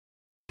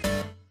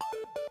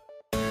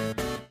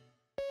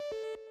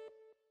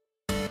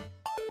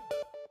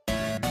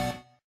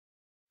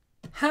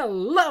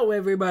Hello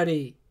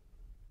everybody!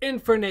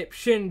 Infinite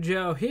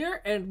Shinjo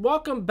here, and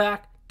welcome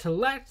back to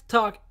Let's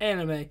Talk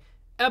Anime,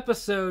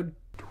 episode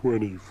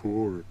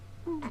 24.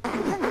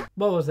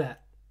 What was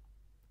that?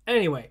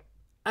 Anyway,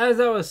 as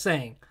I was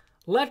saying,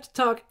 Let's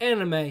Talk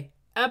Anime,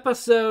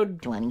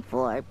 episode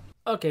 24.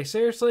 Okay,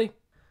 seriously?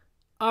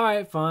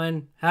 Alright,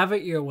 fine. Have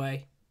it your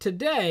way.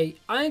 Today,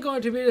 I'm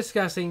going to be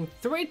discussing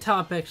 3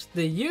 topics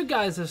that you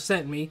guys have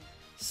sent me,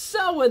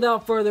 so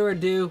without further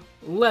ado,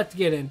 let's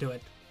get into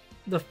it.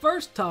 The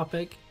first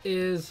topic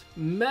is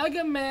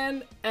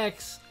Megaman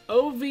X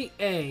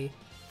OVA,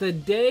 The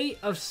Day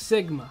of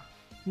Sigma.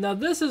 Now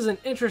this is an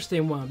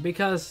interesting one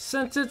because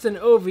since it's an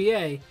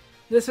OVA,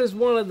 this is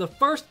one of the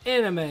first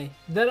anime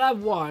that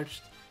I've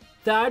watched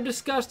that I've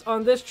discussed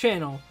on this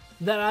channel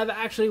that I've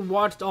actually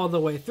watched all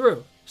the way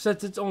through,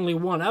 since it's only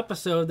one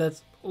episode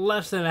that's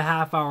less than a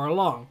half hour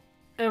long.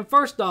 And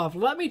first off,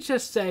 let me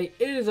just say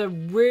it is a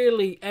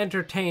really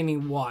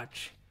entertaining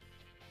watch.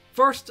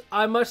 First,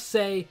 I must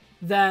say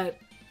that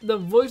the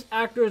voice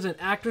actors and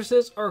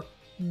actresses are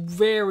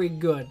very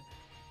good.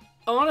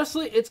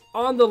 Honestly, it's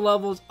on the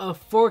levels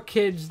of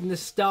 4Kids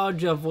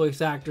nostalgia voice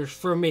actors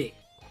for me,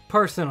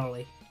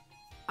 personally.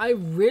 I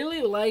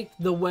really liked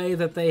the way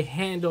that they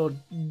handled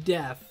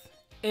death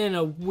in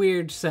a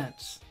weird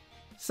sense.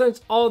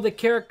 Since all the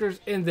characters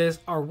in this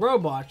are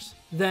robots,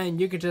 then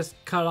you could just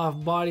cut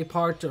off body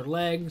parts or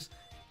legs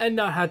and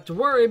not have to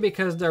worry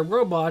because they're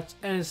robots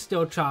and it's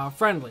still child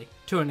friendly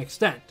to an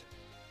extent.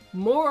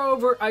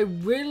 Moreover, I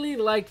really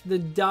liked the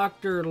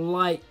Dr.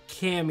 Light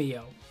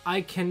cameo.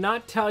 I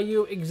cannot tell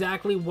you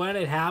exactly when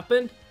it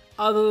happened,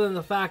 other than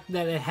the fact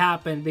that it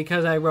happened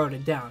because I wrote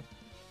it down.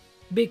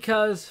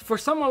 Because for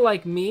someone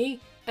like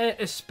me, and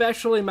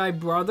especially my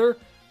brother,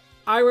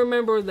 I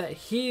remember that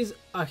he's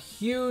a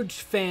huge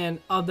fan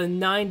of the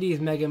 90s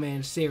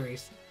Megaman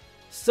series.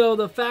 So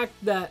the fact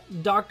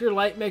that Dr.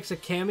 Light makes a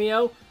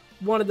cameo,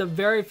 one of the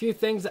very few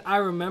things that I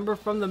remember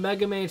from the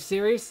Megaman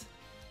series,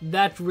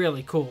 that's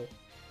really cool.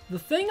 The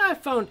thing I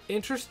found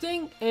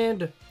interesting,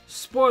 and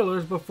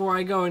spoilers before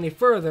I go any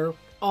further,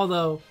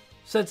 although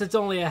since it's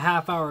only a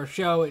half-hour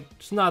show,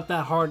 it's not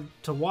that hard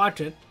to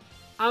watch it,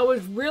 I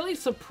was really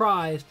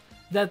surprised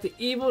that the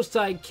evil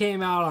side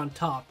came out on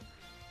top.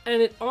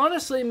 And it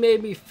honestly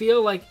made me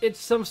feel like it's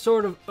some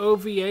sort of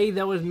OVA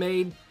that was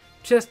made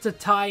just to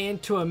tie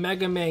into a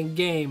Mega Man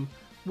game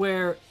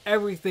where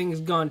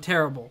everything's gone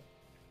terrible.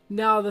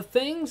 Now, the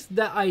things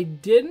that I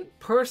didn't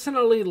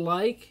personally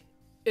like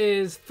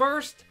is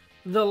first,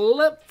 the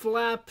lip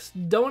flaps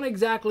don't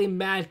exactly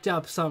match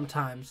up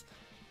sometimes,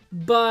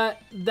 but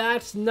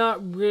that's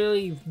not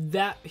really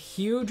that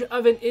huge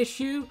of an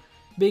issue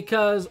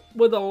because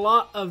with a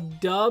lot of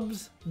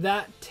dubs,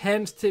 that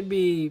tends to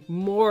be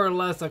more or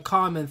less a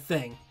common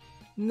thing.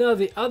 Now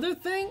the other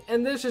thing,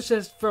 and this is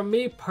just for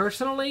me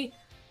personally,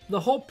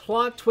 the whole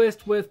plot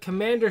twist with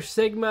Commander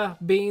Sigma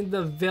being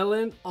the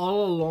villain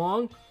all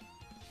along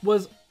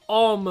was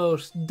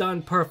almost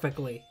done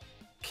perfectly.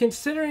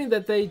 Considering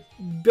that they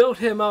built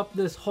him up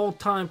this whole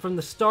time from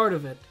the start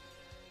of it,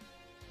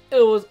 it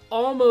was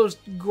almost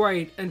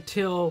great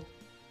until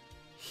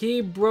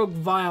he broke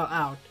Vile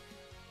out.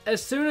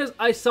 As soon as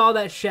I saw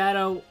that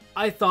shadow,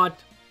 I thought,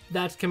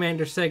 that's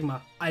Commander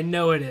Sigma. I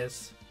know it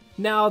is.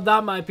 Now,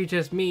 that might be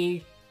just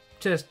me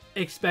just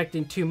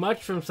expecting too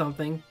much from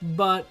something,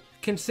 but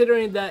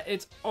considering that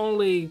it's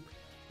only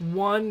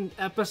one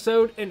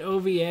episode in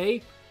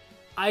OVA,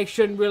 I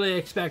shouldn't really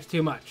expect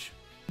too much.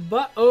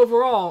 But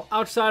overall,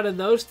 outside of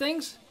those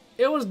things,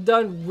 it was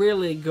done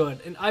really good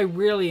and I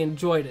really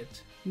enjoyed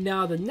it.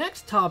 Now the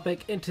next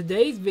topic in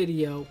today's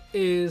video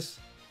is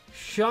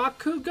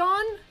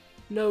Shakugan?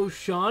 No,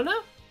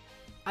 Shana?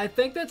 I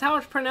think that's how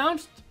it's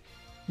pronounced.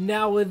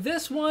 Now with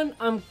this one,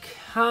 I'm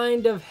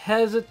kind of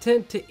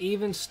hesitant to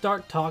even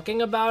start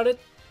talking about it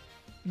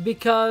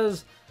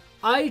because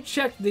I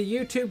checked the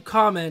YouTube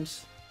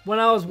comments when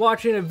I was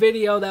watching a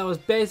video that was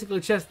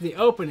basically just the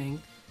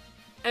opening.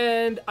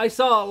 And I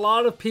saw a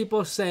lot of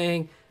people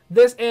saying,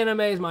 this anime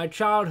is my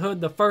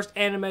childhood, the first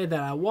anime that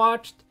I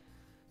watched.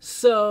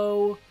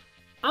 So,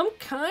 I'm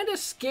kind of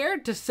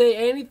scared to say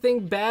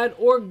anything bad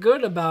or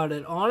good about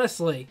it,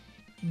 honestly.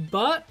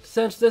 But,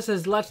 since this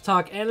is Let's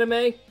Talk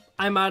Anime,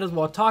 I might as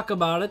well talk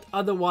about it,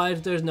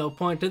 otherwise there's no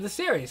point to the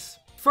series.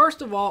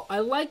 First of all, I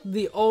like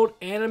the old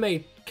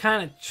anime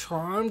kind of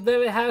charm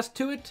that it has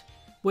to it,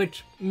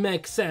 which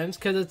makes sense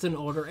because it's an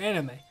older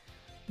anime.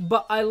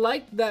 But I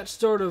like that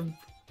sort of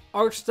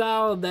art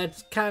style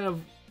that's kind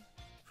of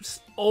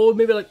old,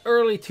 maybe like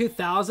early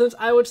 2000s,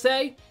 I would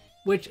say,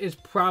 which is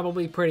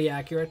probably pretty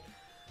accurate.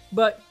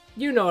 But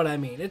you know what I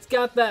mean. It's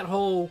got that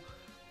whole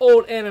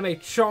old anime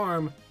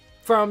charm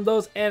from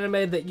those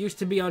anime that used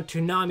to be on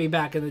Toonami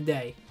back in the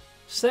day.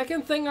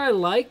 Second thing I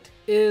liked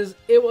is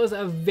it was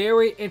a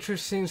very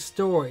interesting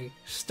story,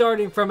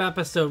 starting from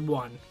episode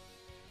 1.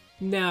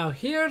 Now,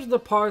 here's the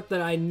part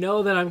that I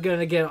know that I'm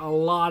gonna get a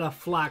lot of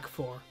flack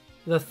for.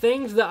 The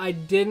things that I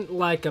didn't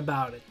like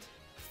about it.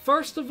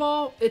 First of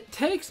all, it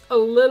takes a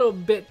little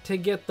bit to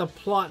get the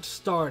plot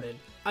started.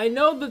 I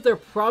know that they're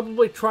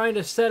probably trying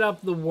to set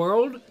up the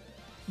world,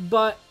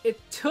 but it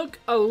took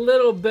a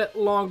little bit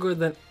longer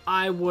than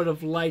I would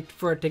have liked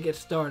for it to get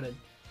started.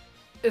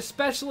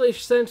 Especially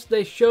since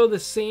they show the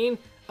scene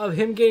of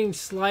him getting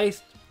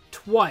sliced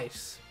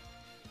twice.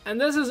 And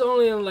this is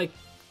only in like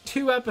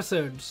 2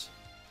 episodes.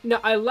 Now,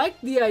 I like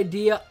the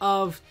idea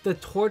of the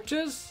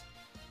torches,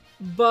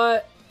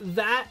 but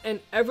that and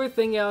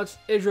everything else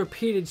is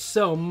repeated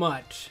so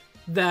much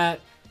that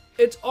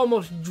it's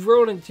almost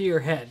drilled into your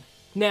head.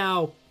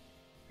 Now,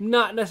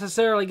 not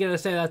necessarily going to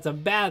say that's a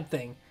bad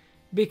thing,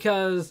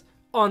 because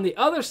on the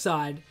other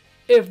side,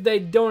 if they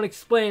don't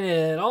explain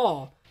it at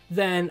all,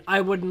 then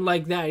I wouldn't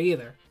like that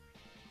either.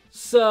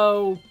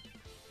 So,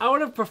 I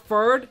would have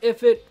preferred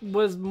if it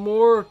was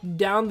more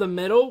down the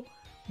middle,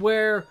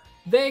 where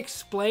they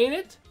explain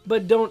it,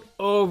 but don't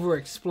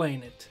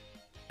over-explain it.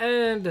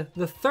 And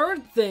the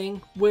third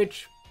thing,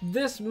 which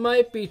this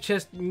might be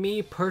just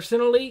me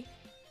personally,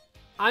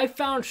 I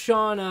found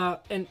Shana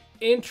an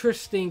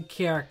interesting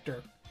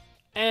character.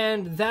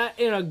 And that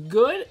in a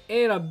good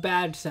and a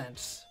bad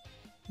sense.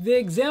 The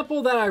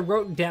example that I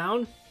wrote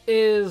down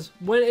is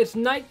when it's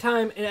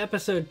nighttime in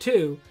episode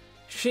 2,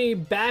 she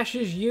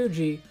bashes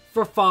Yuji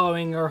for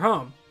following her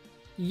home.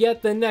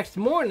 Yet the next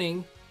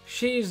morning,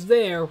 she's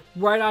there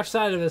right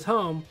outside of his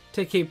home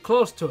to keep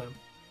close to him.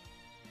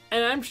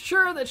 And I'm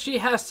sure that she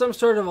has some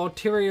sort of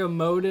ulterior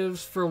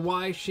motives for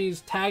why she's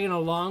tagging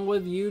along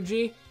with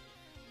Yuji,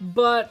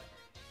 but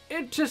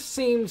it just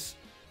seems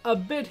a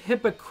bit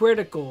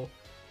hypocritical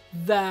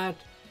that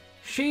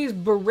she's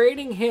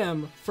berating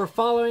him for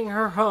following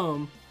her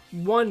home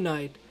one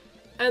night,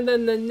 and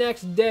then the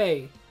next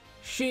day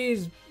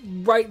she's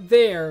right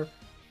there,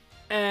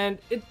 and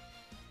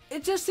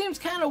it just seems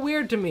kind of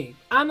weird to me.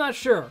 I'm not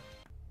sure.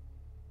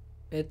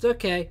 It's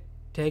okay.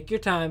 Take your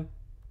time.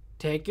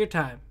 Take your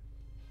time.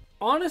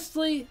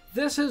 Honestly,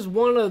 this is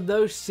one of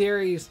those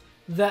series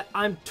that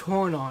I'm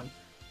torn on,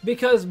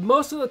 because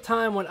most of the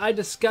time when I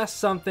discuss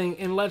something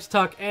in Let's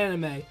Talk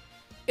Anime,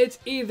 it's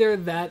either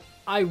that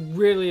I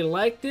really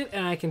liked it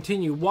and I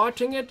continue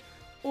watching it,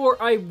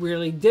 or I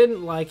really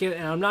didn't like it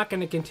and I'm not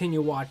going to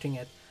continue watching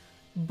it.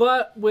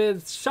 But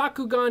with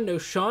Shakugan no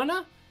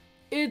Shana,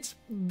 it's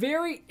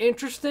very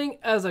interesting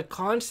as a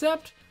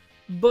concept,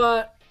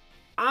 but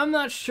I'm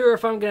not sure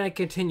if I'm going to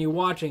continue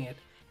watching it.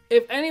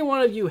 If any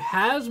one of you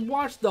has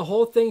watched the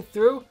whole thing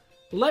through,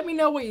 let me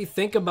know what you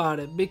think about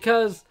it,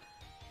 because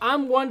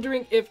I'm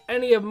wondering if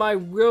any of my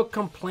real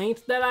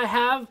complaints that I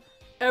have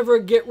ever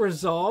get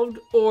resolved,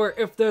 or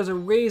if there's a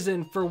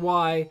reason for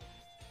why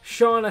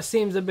Shana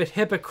seems a bit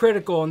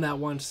hypocritical in that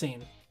one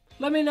scene.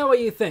 Let me know what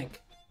you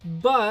think.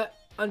 But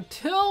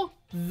until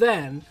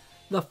then,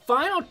 the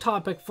final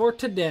topic for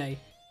today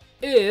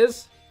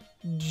is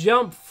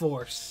Jump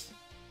Force.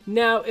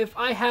 Now, if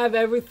I have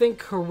everything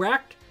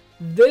correct,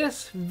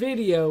 this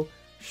video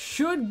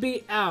should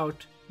be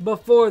out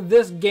before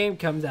this game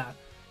comes out,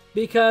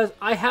 because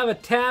I have a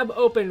tab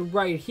open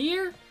right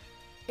here,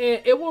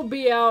 and it will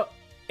be out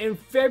in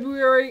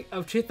February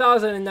of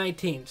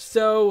 2019.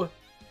 So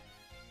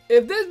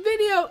if this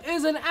video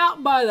isn't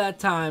out by that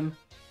time,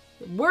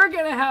 we're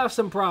gonna have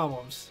some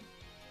problems.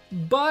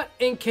 But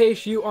in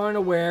case you aren't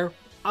aware,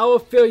 I will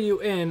fill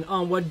you in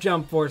on what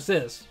Jump Force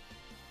is.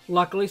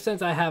 Luckily,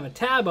 since I have a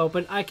tab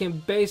open, I can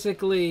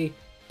basically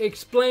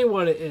explain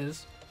what it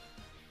is.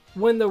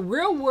 When the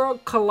real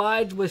world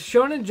collides with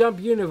Shonen Jump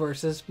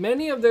universes,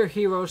 many of their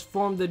heroes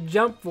form the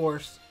Jump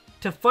Force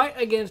to fight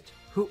against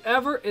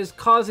whoever is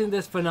causing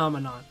this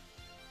phenomenon.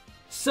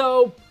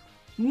 So,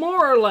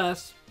 more or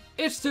less,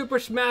 it's Super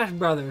Smash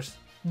Bros.,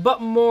 but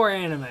more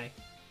anime.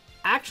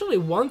 Actually,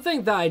 one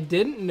thing that I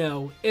didn't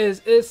know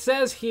is it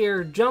says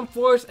here Jump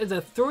Force is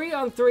a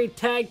 3-on-3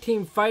 tag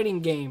team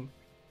fighting game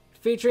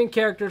featuring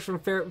characters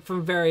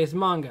from various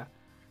manga.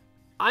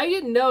 I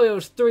didn't know it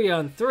was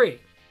 3-on-3.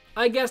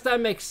 I guess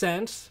that makes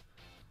sense,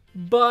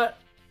 but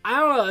I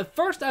don't know, at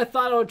first I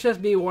thought it would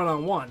just be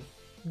 1-on-1.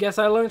 Guess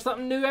I learn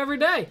something new every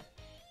day.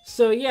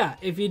 So yeah,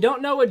 if you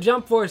don't know what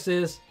Jump Force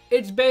is,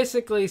 it's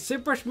basically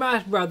Super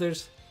Smash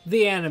Bros.,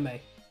 the anime.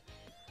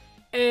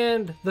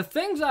 And the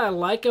things I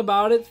like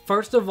about it,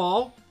 first of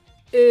all,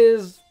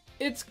 is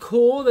it's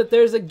cool that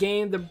there's a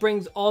game that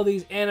brings all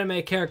these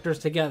anime characters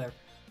together.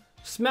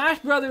 Smash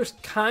Bros.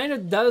 Kind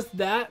of does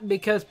that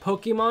because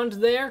Pokemon's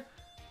there,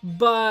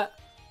 but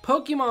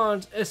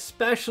Pokemon's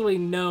especially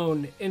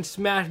known in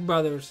Smash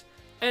Bros.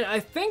 And I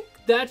think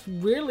that's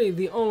really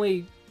the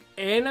only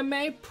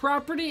anime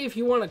property, if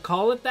you want to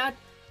call it that.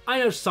 I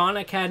know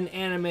Sonic had an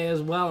anime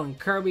as well, and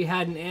Kirby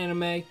had an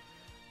anime,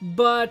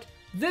 but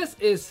this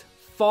is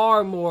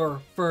far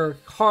more for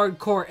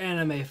hardcore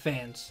anime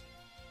fans.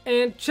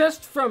 And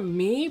just from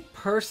me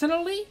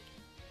personally,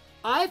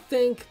 I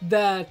think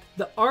that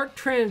the art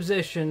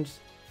transitions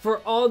for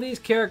all these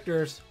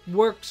characters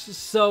works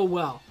so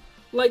well.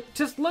 Like,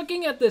 just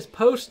looking at this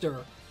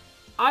poster,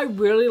 I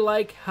really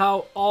like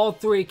how all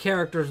 3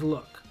 characters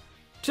look.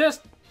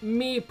 Just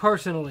me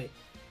personally.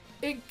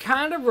 It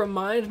kind of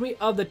reminds me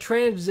of the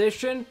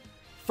transition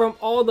from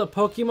all the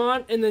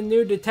Pokemon in the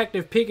new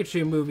Detective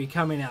Pikachu movie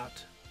coming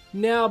out.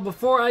 Now,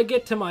 before I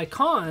get to my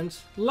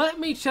cons, let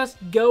me just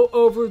go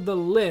over the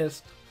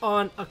list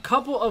on a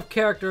couple of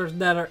characters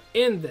that are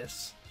in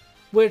this.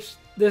 Which,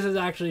 this is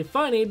actually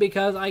funny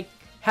because I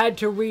had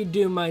to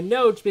redo my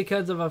notes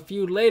because of a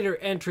few later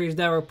entries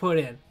that were put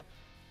in.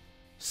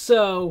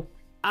 So,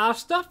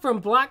 Asta from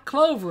Black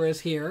Clover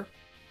is here.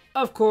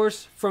 Of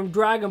course, from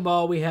Dragon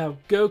Ball we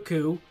have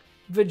Goku,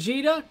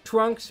 Vegeta,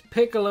 Trunks,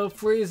 Piccolo,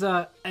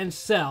 Frieza, and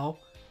Cell.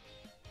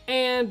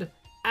 And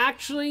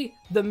actually,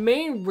 the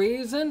main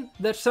reason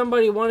that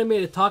somebody wanted me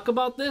to talk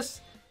about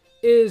this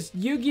is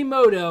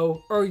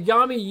Yugimoto or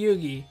Yami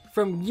Yugi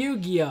from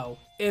Yu-Gi-Oh!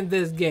 In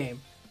this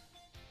game.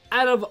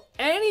 Out of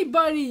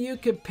anybody you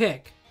could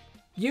pick,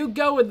 you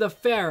go with the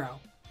Pharaoh.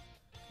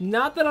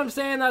 Not that I'm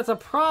saying that's a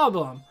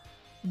problem,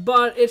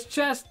 but it's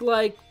just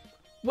like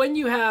when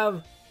you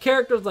have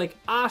characters like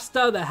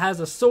Asta that has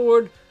a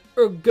sword,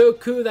 or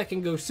Goku that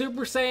can go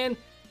Super Saiyan,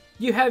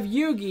 you have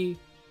Yugi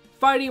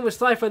fighting with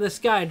Slifer the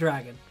Sky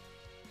Dragon.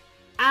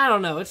 I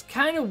don't know, it's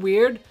kind of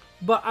weird,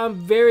 but I'm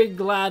very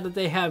glad that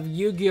they have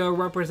Yu-Gi-Oh!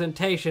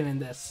 Representation in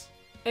this.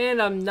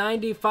 And I'm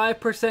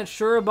 95%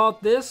 sure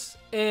about this.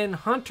 In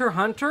Hunter x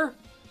Hunter,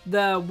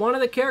 one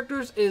of the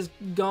characters is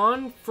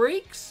Gon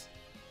Freaks,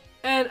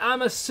 and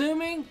I'm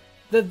assuming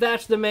that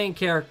that's the main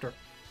character.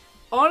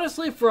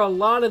 Honestly, for a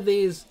lot of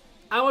these,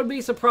 I would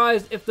be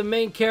surprised if the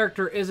main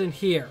character isn't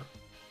here.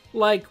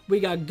 Like, we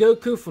got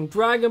Goku from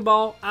Dragon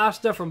Ball,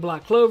 Asta from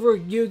Black Clover,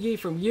 Yugi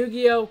from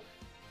Yu-Gi-Oh!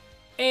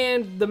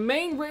 And the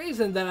main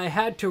reason that I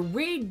had to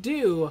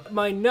redo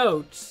my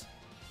notes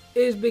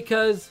is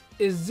because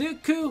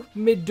Izuku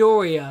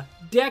Midoriya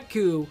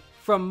Deku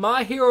from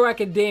My Hero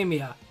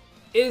Academia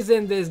is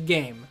in this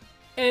game.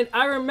 And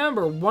I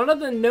remember one of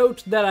the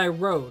notes that I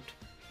wrote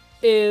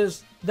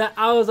is that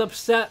I was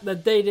upset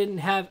that they didn't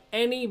have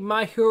any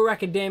My Hero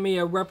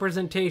Academia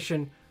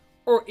representation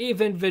or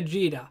even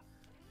Vegeta.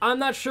 I'm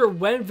not sure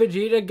when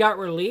Vegeta got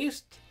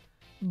released,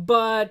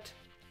 but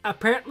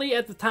apparently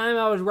at the time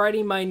I was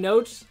writing my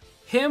notes,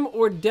 him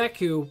or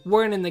Deku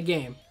weren't in the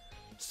game.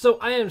 So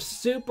I am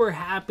super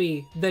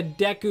happy that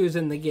Deku's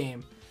in the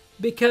game,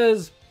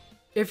 because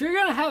if you're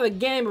gonna have a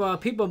game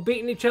about people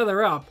beating each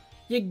other up,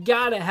 you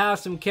gotta have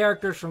some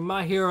characters from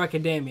My Hero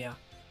Academia.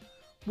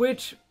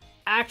 Which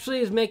actually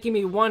is making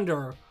me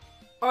wonder,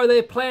 are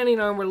they planning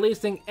on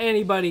releasing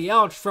anybody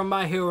else from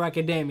My Hero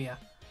Academia?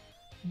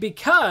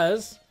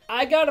 Because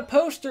I got a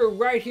poster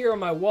right here on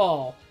my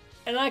wall,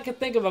 and I can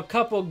think of a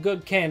couple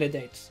good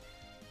candidates.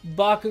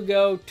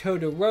 Bakugo,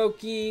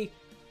 Todoroki.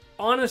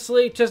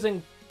 Honestly,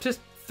 just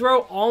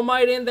throw All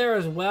Might in there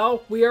as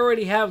well. We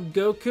already have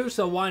Goku,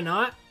 so why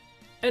not?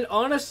 And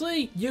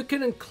honestly, you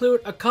can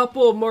include a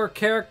couple more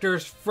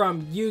characters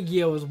from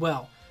Yu-Gi-Oh! As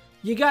well.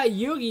 You got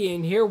Yugi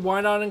in here,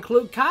 why not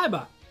include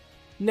Kaiba?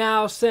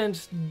 Now,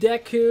 since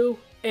Deku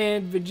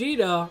and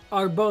Vegeta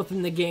are both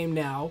in the game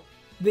now,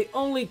 the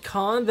only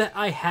con that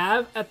I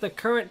have at the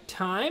current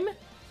time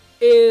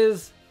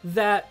is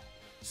that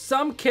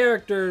some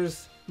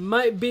characters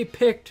might be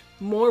picked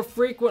more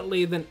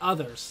frequently than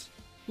others.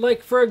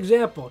 Like, for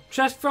example,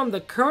 just from the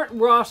current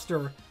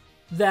roster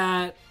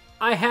that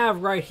I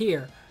have right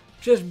here,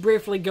 just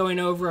briefly going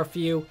over a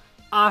few: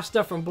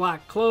 Asta from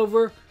Black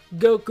Clover,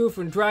 Goku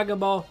from Dragon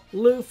Ball,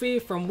 Luffy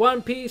from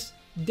One Piece,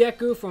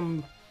 Deku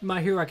from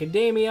My Hero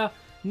Academia,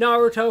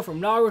 Naruto from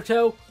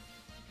Naruto.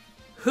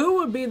 Who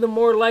would be the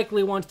more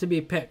likely ones to be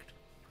picked?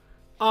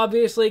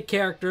 Obviously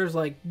characters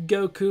like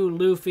Goku,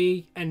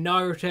 Luffy, and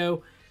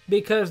Naruto,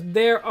 because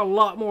they're a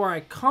lot more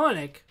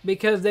iconic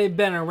because they've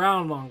been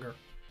around longer.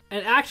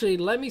 And actually,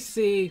 let me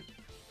see.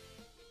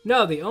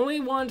 No, the only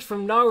ones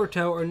from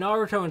Naruto are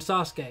Naruto and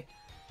Sasuke.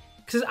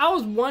 Because I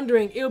was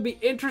wondering, it would be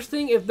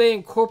interesting if they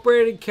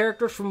incorporated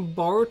characters from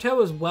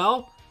Boruto as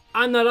well.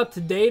 I'm not up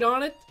to date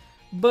on it,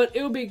 but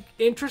it would be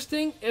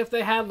interesting if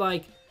they had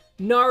like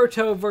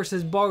Naruto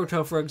versus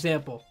Boruto, for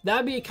example.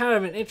 That'd be kind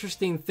of an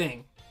interesting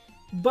thing.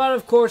 But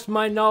of course,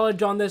 my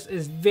knowledge on this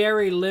is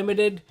very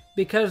limited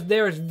because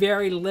there is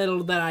very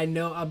little that I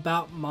know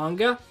about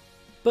manga.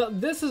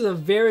 But this is a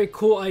very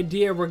cool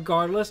idea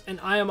regardless, and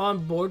I am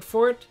on board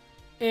for it.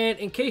 And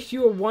in case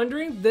you were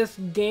wondering, this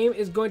game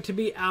is going to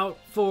be out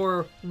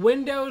for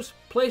Windows,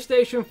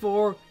 PlayStation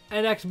 4,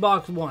 and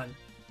Xbox One.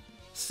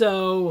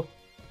 So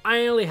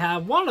I only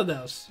have one of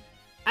those.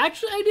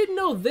 Actually, I didn't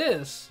know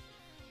this,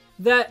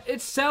 that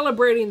it's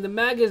celebrating the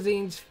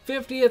magazine's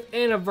 50th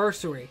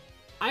anniversary.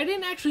 I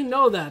didn't actually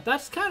know that.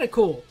 That's kind of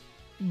cool.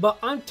 But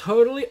I'm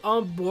totally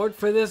on board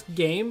for this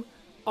game.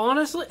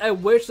 Honestly, I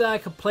wish that I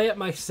could play it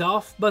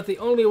myself, but the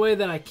only way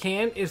that I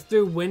can is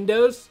through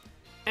Windows,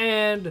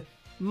 and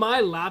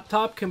my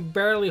laptop can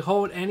barely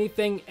hold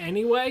anything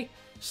anyway.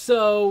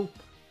 So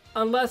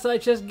unless I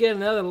just get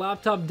another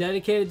laptop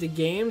dedicated to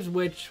games,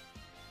 which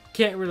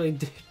can't really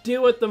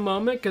do at the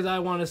moment because I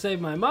want to save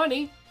my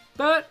money,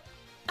 but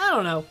I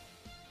don't know.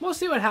 We'll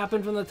see what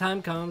happens when the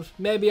time comes.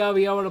 Maybe I'll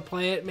be able to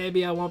play it,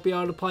 maybe I won't be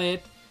able to play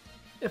it.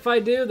 If I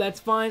do, that's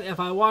fine. If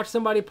I watch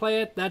somebody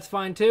play it, that's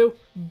fine too.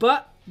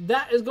 But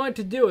that is going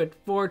to do it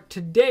for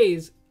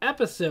today's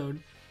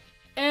episode,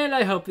 and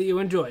I hope that you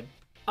enjoyed.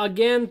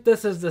 Again,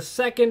 this is the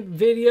second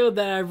video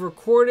that I've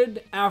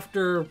recorded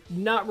after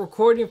not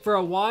recording for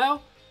a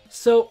while,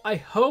 so I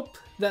hope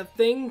that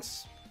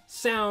things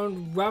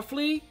sound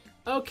roughly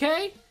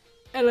okay,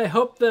 and I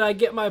hope that I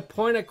get my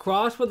point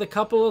across with a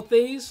couple of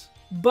these.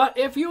 But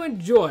if you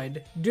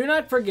enjoyed, do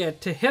not forget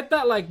to hit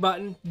that like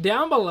button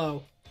down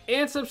below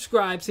and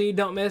subscribe so you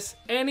don't miss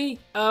any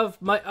of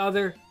my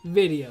other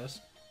videos.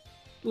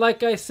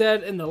 Like I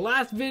said in the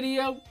last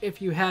video,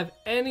 if you have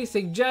any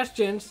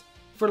suggestions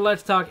for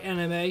Let's Talk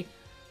Anime,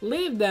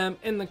 leave them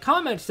in the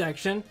comment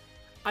section.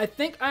 I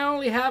think I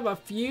only have a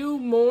few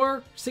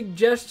more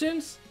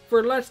suggestions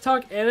for Let's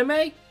Talk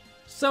Anime,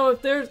 so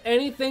if there's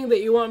anything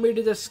that you want me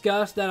to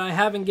discuss that I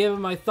haven't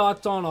given my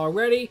thoughts on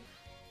already,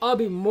 I'll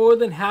be more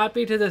than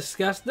happy to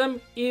discuss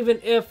them, even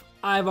if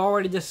I've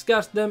already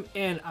discussed them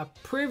in a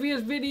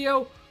previous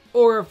video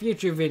or a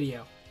future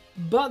video.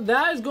 But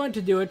that is going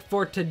to do it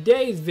for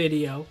today's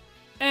video,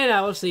 and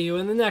I will see you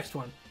in the next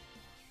one.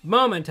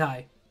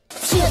 Momentai.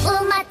 週末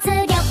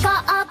旅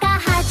行